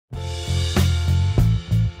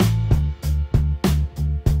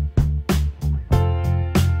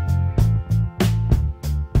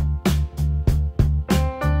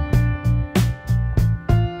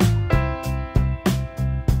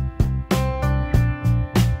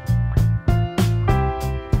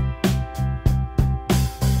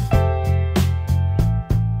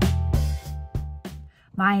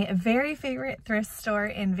My very favorite thrift store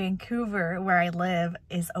in Vancouver, where I live,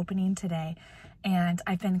 is opening today. And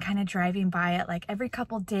I've been kind of driving by it like every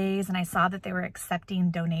couple days, and I saw that they were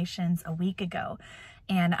accepting donations a week ago.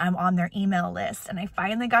 And I'm on their email list, and I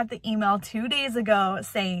finally got the email 2 days ago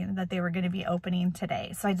saying that they were going to be opening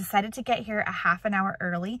today. So I decided to get here a half an hour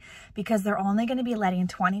early because they're only going to be letting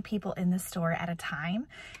 20 people in the store at a time,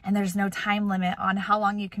 and there's no time limit on how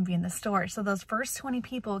long you can be in the store. So those first 20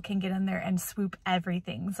 people can get in there and swoop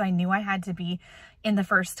everything. So I knew I had to be in the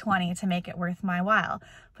first 20 to make it worth my while.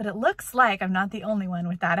 But it looks like I'm not the only one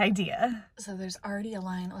with that idea. So there's already a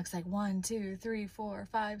line. It looks like 1, 2, 3, 4,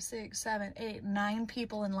 5, 6, 7, 8, 9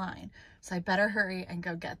 people in line. So I better hurry and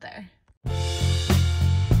go get there.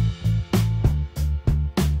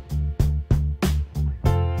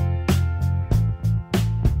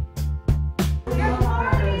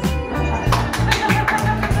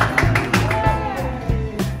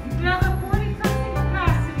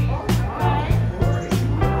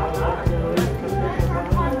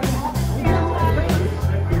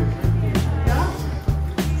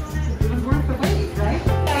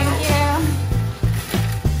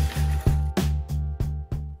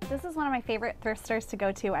 One of my favorite thrift stores to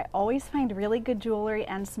go to. I always find really good jewelry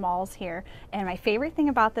and smalls here, and my favorite thing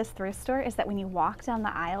about this thrift store is that when you walk down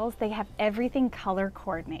the aisles, they have everything color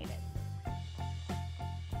coordinated.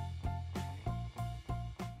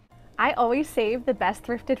 I always save the best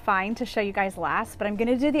thrifted find to show you guys last, but I'm going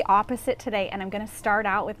to do the opposite today, and I'm going to start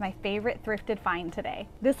out with my favorite thrifted find today.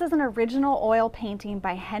 This is an original oil painting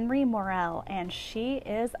by Henry Morel, and she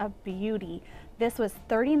is a beauty. This was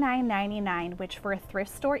 $39.99, which for a thrift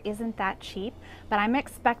store isn't that cheap, but I'm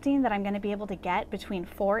expecting that I'm going to be able to get between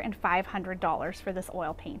 $400 and $500 for this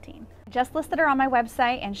oil painting. I just listed her on my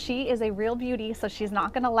website, and she is a real beauty, so she's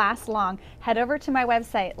not going to last long. Head over to my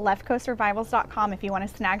website, leftcoastrevivals.com, if you want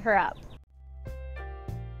to snag her up.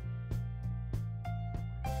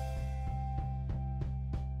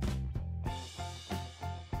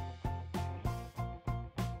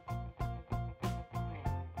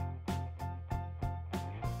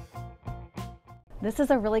 This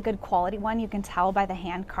is a really good quality one. You can tell by the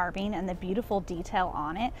hand carving and the beautiful detail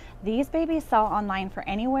on it. These babies sell online for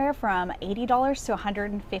anywhere from $80 to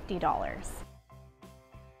 $150.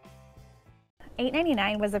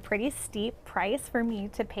 $8.99 was a pretty steep price for me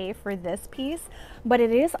to pay for this piece, but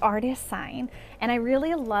it is artist sign, and I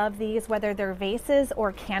really love these, whether they're vases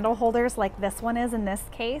or candle holders like this one is in this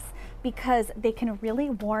case, because they can really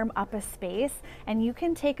warm up a space, and you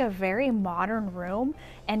can take a very modern room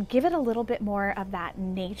and give it a little bit more of that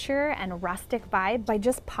nature and rustic vibe by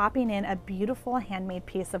just popping in a beautiful handmade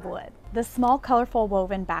piece of wood. The small colorful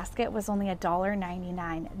woven basket was only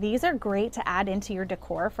 $1.99. These are great to add into your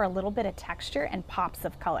decor for a little bit of texture and pops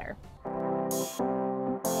of color.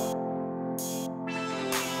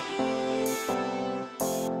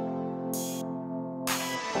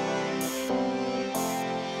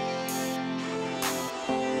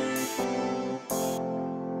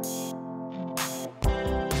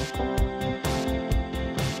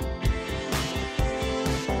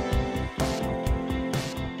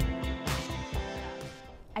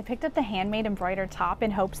 I picked up the handmade embroidered top in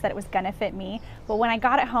hopes that it was gonna fit me, but when I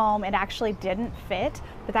got it home, it actually didn't fit,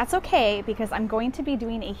 but that's okay because I'm going to be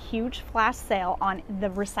doing a huge flash sale on the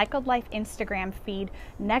Recycled Life Instagram feed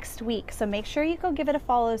next week, so make sure you go give it a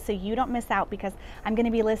follow so you don't miss out, because I'm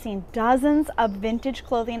gonna be listing dozens of vintage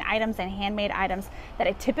clothing items and handmade items that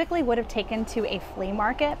I typically would have taken to a flea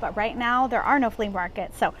market, but right now there are no flea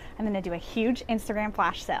markets, so I'm gonna do a huge Instagram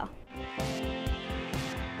flash sale.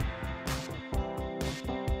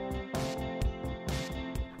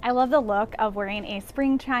 I love the look of wearing a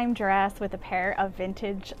springtime dress with a pair of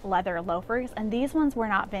vintage leather loafers, and these ones were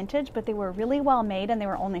not vintage, but they were really well made, and they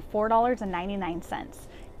were only $4.99.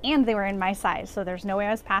 And they were in my size, so there's no way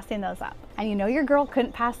I was passing those up. And you know your girl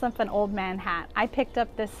couldn't pass up an old man hat. I picked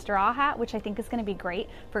up this straw hat, which I think is gonna be great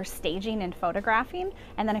for staging and photographing,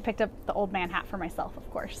 and then I picked up the old man hat for myself, of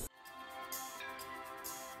course.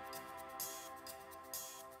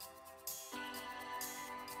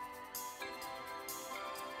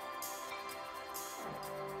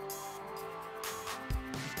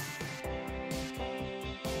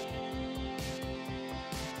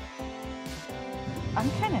 I'm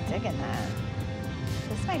kind of digging that.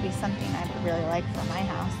 This might be something I'd really like for my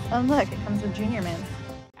house. Oh look, it comes with Junior Mints.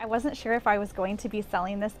 I wasn't sure if I was going to be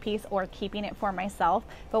selling this piece or keeping it for myself,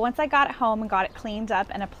 but once I got it home and got it cleaned up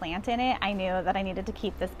and a plant in it, I knew that I needed to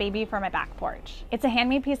keep this baby for my back porch. It's a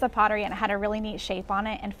handmade piece of pottery and it had a really neat shape on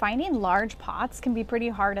it, and finding large pots can be pretty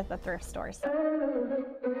hard at the thrift stores.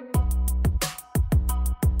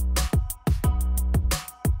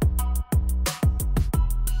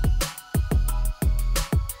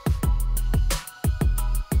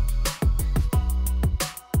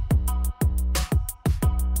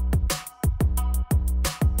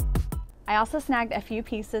 I also snagged a few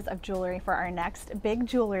pieces of jewelry for our next big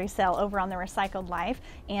jewelry sale over on the Recycled Life,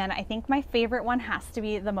 and I think my favorite one has to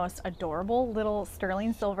be the most adorable little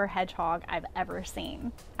sterling silver hedgehog I've ever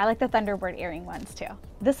seen. I like the Thunderbird earring ones too.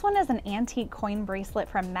 This one is an antique coin bracelet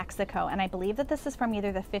from Mexico, and I believe that this is from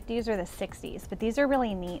either the 50s or the 60s, but these are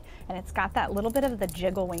really neat, and it's got that little bit of the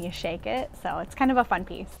jiggle when you shake it, so it's kind of a fun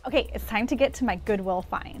piece. Okay, it's time to get to my Goodwill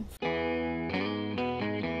finds.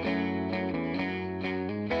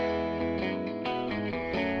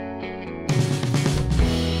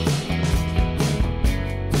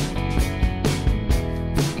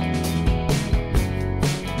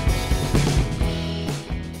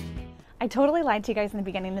 I totally lied to you guys in the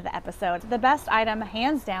beginning of the episode. The best item,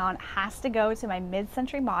 hands down, has to go to my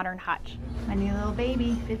mid-century modern hutch. My new little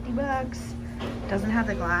baby, 50 bucks. Doesn't have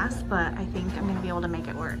the glass, but I think I'm gonna be able to make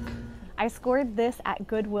it work. I scored this at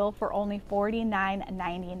Goodwill for only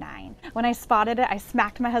 $49.99. When I spotted it, I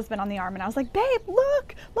smacked my husband on the arm and I was like, babe,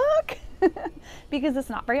 look, look! Because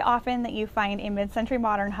it's not very often that you find a mid-century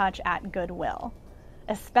modern hutch at Goodwill,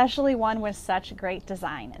 especially one with such great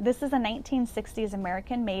design. This is a 1960s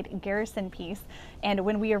American-made garrison piece, and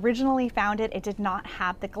when we originally found it, it did not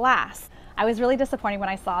have the glass. I was really disappointed when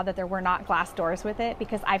I saw that there were not glass doors with it,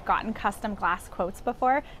 because I've gotten custom glass quotes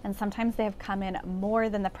before, and sometimes they have come in more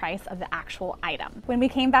than the price of the actual item. When we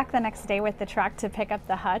came back the next day with the truck to pick up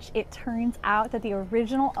the hutch, it turns out that the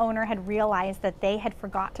original owner had realized that they had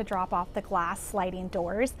forgot to drop off the glass sliding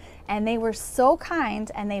doors, and they were so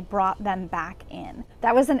kind and they brought them back in.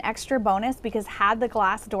 That was an extra bonus, because had the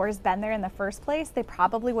glass doors been there in the first place, they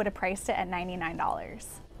probably would have priced it at $99.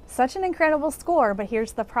 Such an incredible score, but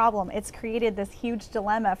here's the problem. It's created this huge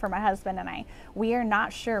dilemma for my husband and I. We are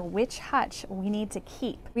not sure which hutch we need to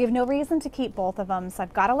keep. We have no reason to keep both of them, so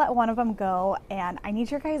I've got to let one of them go, and I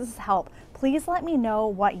need your guys' help. Please let me know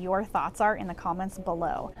what your thoughts are in the comments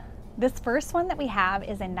below. This first one that we have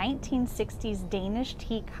is a 1960s Danish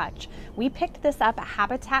teak hutch. We picked this up at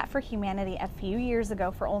Habitat for Humanity a few years ago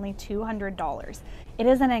for only $200. It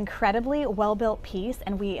is an incredibly well-built piece,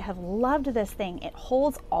 and we have loved this thing. It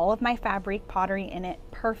holds all of my fabric pottery in it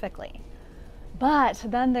perfectly. But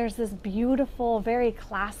then there's this beautiful, very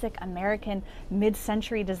classic American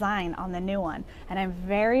mid-century design on the new one, and I'm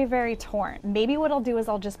very, very torn. Maybe what I'll do is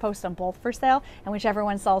I'll just post them both for sale, and whichever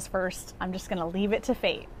one sells first, I'm just gonna leave it to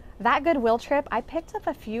fate. That Goodwill trip, I picked up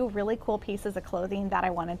a few really cool pieces of clothing that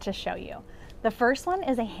I wanted to show you. The first one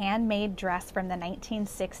is a handmade dress from the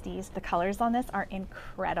 1960s. The colors on this are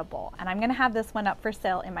incredible, and I'm gonna have this one up for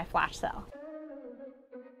sale in my flash sale.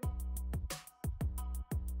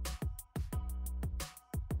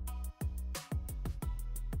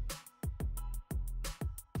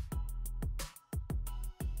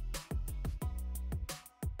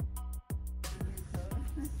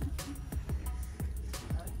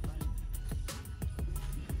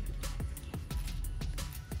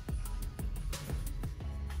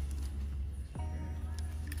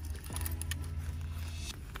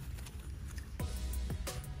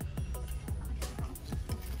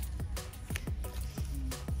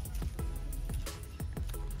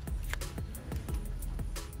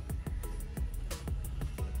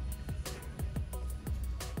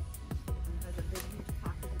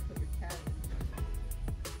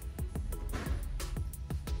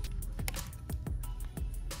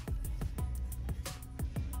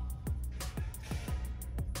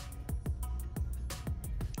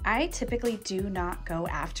 I typically do not go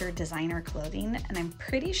after designer clothing, and I'm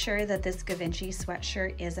pretty sure that this Givenchy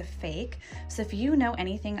sweatshirt is a fake. So if you know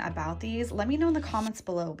anything about these, let me know in the comments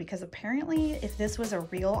below, because apparently if this was a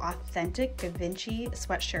real authentic Givenchy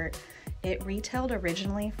sweatshirt, it retailed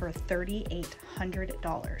originally for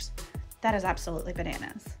 $3,800. That is absolutely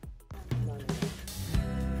bananas.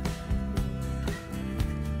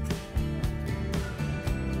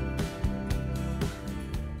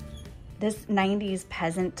 This 90s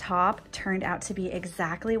peasant top turned out to be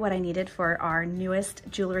exactly what I needed for our newest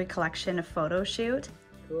jewelry collection photo shoot.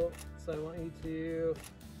 Cool. So I want you to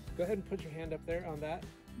go ahead and put your hand up there on that.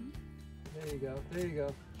 There you go. There you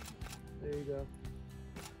go. There you go.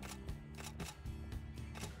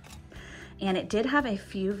 And it did have a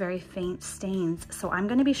few very faint stains, so I'm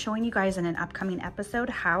going to be showing you guys in an upcoming episode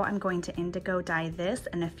how I'm going to indigo dye this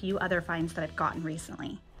and a few other finds that I've gotten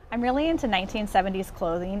recently. I'm really into 1970s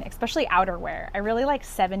clothing, especially outerwear. I really like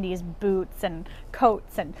 70s boots and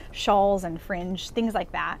coats and shawls and fringe, things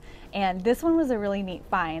like that. And this one was a really neat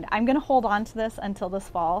find. I'm gonna hold on to this until this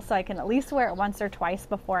fall so I can at least wear it once or twice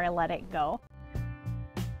before I let it go.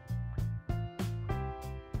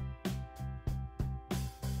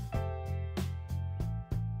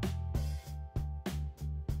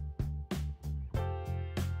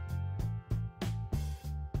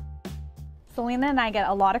 Selena and I get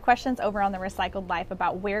a lot of questions over on the Recycled Life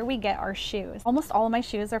about where we get our shoes. Almost all of my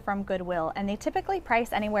shoes are from Goodwill, and they typically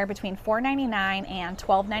price anywhere between $4.99 and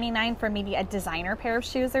 $12.99 for maybe a designer pair of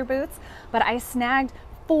shoes or boots, but I snagged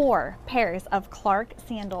 4 pairs of Clark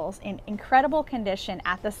sandals in incredible condition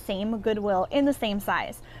at the same Goodwill in the same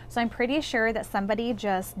size. So I'm pretty sure that somebody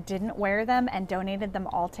just didn't wear them and donated them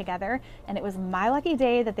all together, and it was my lucky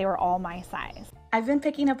day that they were all my size. I've been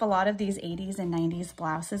picking up a lot of these 80s and 90s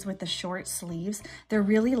blouses with the short sleeves. They're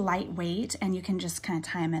really lightweight and you can just kind of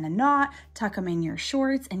tie them in a knot, tuck them in your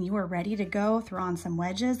shorts, and you are ready to go. Throw on some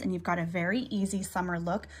wedges and you've got a very easy summer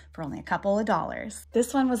look for only a couple of dollars.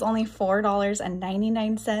 This one was only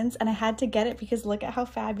 $4.99 and I had to get it because look at how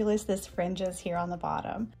fabulous this fringe is here on the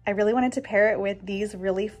bottom. I really wanted to pair it with these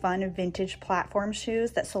really fun vintage platform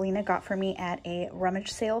shoes that Selena got for me at a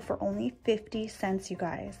rummage sale for only 50 cents, you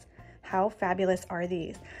guys. How fabulous are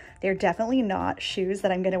these? They're definitely not shoes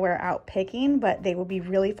that I'm gonna wear out picking, but they will be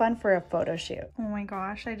really fun for a photo shoot. Oh my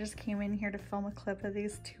gosh, I just came in here to film a clip of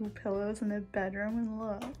these 2 pillows in the bedroom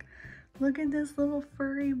and look at this little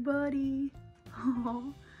furry buddy.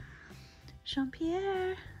 Oh,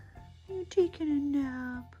 Jean-Pierre, you're taking a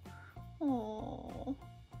nap. Oh.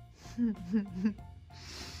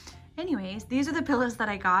 Anyways, these are the pillows that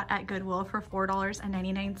I got at Goodwill for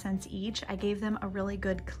 $4.99 each. I gave them a really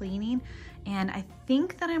good cleaning, and I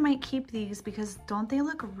think that I might keep these because don't they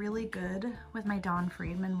look really good with my Dawn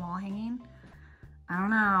Friedman wall hanging? I don't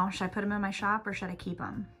know. Should I put them in my shop or should I keep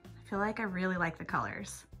them? I feel like I really like the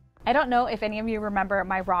colors. I don't know if any of you remember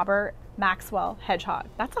my Robert Maxwell hedgehog.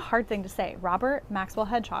 That's a hard thing to say. Robert Maxwell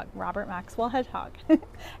hedgehog. Robert Maxwell hedgehog.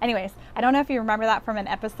 Anyways, I don't know if you remember that from an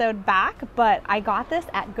episode back, but I got this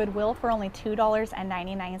at Goodwill for only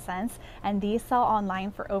 $2.99, and these sell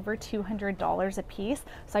online for over $200 a piece.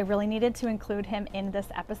 So I really needed to include him in this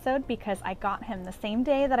episode because I got him the same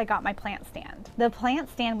day that I got my plant stand. The plant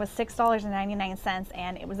stand was $6.99,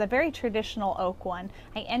 and it was a very traditional oak one.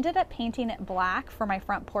 I ended up painting it black for my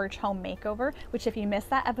front porch home makeover, which if you missed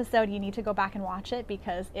that episode, you need to go back and watch it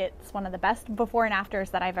because it's one of the best before and afters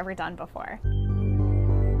that I've ever done before.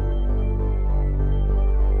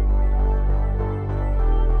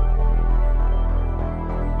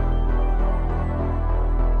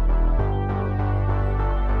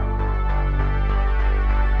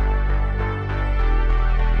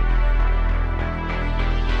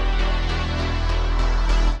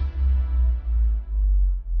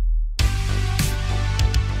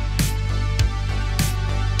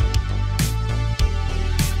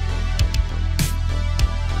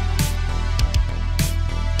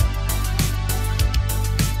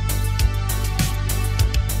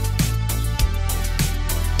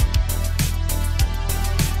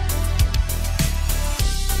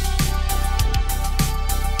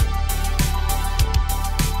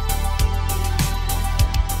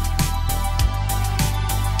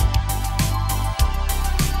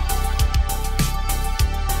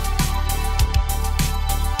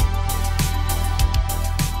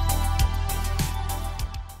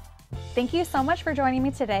 Thank you so much for joining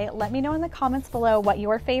me today. Let me know in the comments below what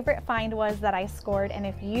your favorite find was that I scored. And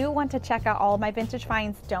if you want to check out all of my vintage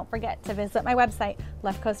finds, don't forget to visit my website,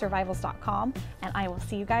 leftcoastrevivals.com. And I will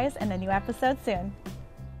see you guys in a new episode soon.